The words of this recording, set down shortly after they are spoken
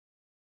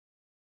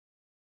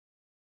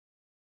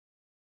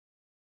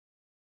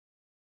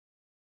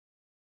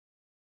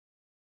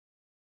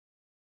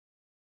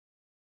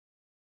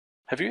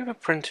Have you ever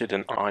printed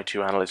an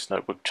i2 Analyst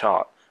notebook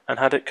chart and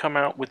had it come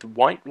out with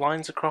white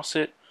lines across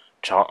it,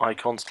 chart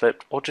icons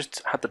clipped, or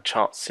just had the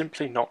chart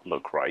simply not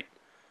look right?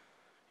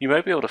 You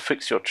may be able to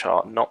fix your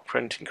chart not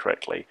printing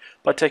correctly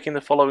by taking the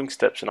following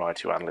steps in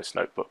i2 Analyst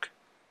Notebook.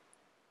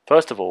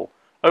 First of all,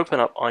 open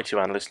up i2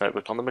 Analyst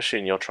Notebook on the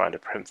machine you're trying to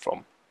print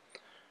from.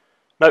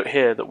 Note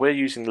here that we're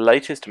using the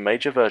latest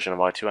major version of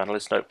i2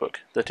 Analyst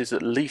Notebook, that is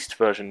at least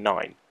version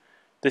 9.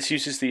 This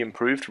uses the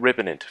improved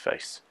ribbon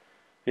interface.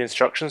 The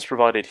instructions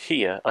provided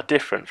here are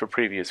different for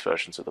previous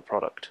versions of the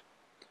product.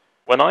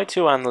 When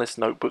i2 Analyst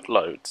Notebook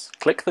loads,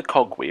 click the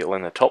cogwheel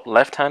in the top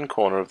left-hand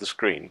corner of the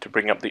screen to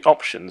bring up the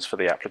options for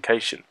the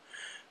application.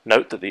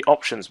 Note that the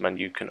Options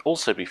menu can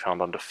also be found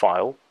under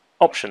File,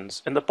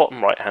 Options in the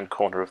bottom right-hand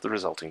corner of the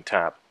resulting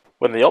tab.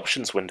 When the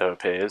Options window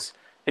appears,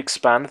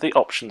 expand the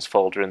Options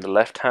folder in the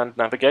left-hand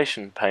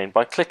navigation pane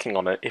by clicking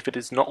on it if it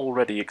is not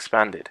already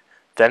expanded,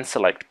 then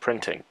select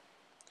Printing.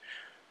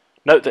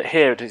 Note that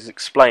here it is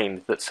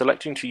explained that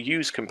selecting to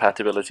use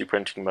compatibility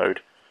printing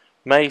mode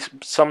may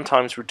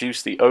sometimes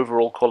reduce the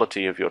overall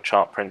quality of your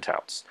chart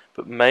printouts,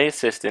 but may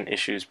assist in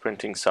issues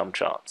printing some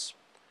charts.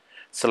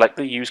 Select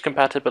the Use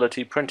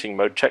Compatibility Printing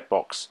Mode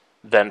checkbox,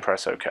 then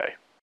press OK.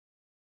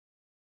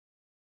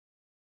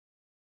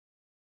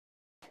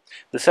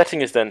 The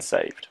setting is then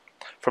saved.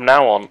 From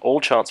now on,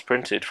 all charts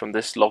printed from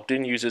this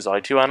logged-in user's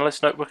i2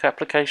 Analyst Notebook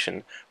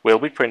application will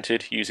be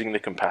printed using the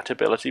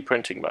Compatibility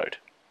Printing Mode.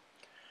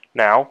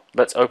 Now,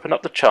 let's open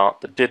up the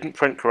chart that didn't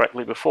print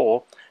correctly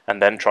before,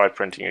 and then try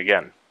printing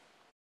again.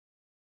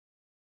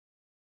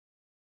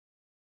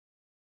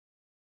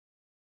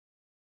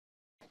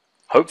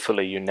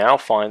 Hopefully you now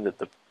find that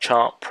the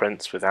chart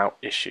prints without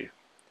issue.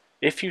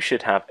 If you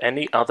should have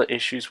any other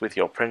issues with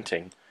your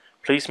printing,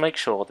 please make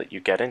sure that you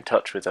get in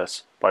touch with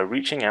us by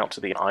reaching out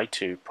to the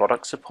i2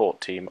 product support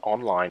team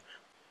online.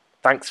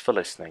 Thanks for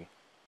listening.